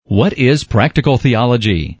What is Practical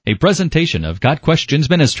Theology? A presentation of Got Questions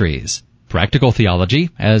Ministries. Practical theology,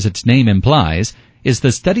 as its name implies, is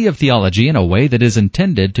the study of theology in a way that is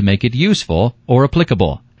intended to make it useful or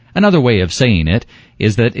applicable. Another way of saying it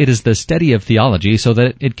is that it is the study of theology so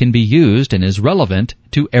that it can be used and is relevant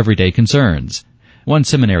to everyday concerns. One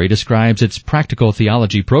seminary describes its practical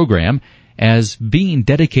theology program as being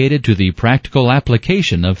dedicated to the practical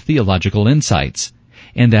application of theological insights,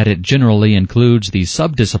 and that it generally includes the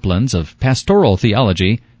subdisciplines of pastoral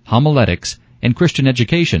theology, homiletics, and Christian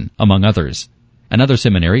education, among others. Another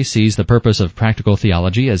seminary sees the purpose of practical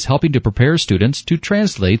theology as helping to prepare students to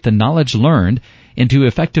translate the knowledge learned into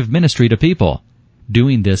effective ministry to people.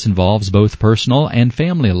 Doing this involves both personal and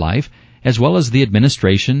family life, as well as the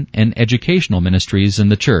administration and educational ministries in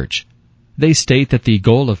the church. They state that the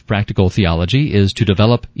goal of practical theology is to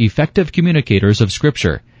develop effective communicators of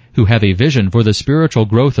Scripture who have a vision for the spiritual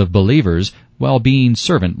growth of believers while being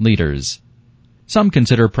servant leaders. Some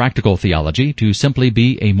consider practical theology to simply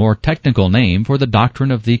be a more technical name for the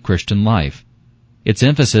doctrine of the Christian life. Its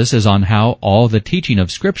emphasis is on how all the teaching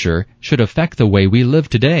of Scripture should affect the way we live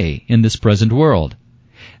today in this present world.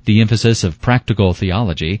 The emphasis of practical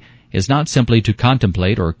theology is not simply to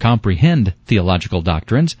contemplate or comprehend theological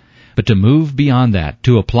doctrines, but to move beyond that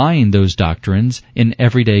to applying those doctrines in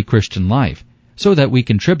everyday Christian life, so that we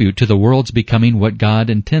contribute to the world's becoming what God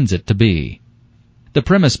intends it to be. The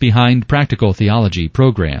premise behind practical theology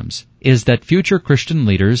programs is that future Christian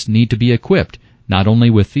leaders need to be equipped not only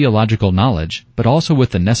with theological knowledge, but also with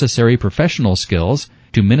the necessary professional skills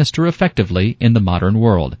to minister effectively in the modern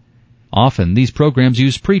world. Often these programs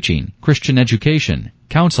use preaching, Christian education,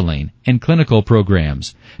 counseling, and clinical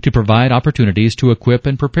programs to provide opportunities to equip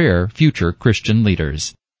and prepare future Christian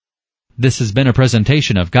leaders. This has been a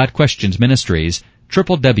presentation of Got Questions Ministries,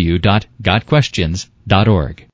 www.gotquestions.org.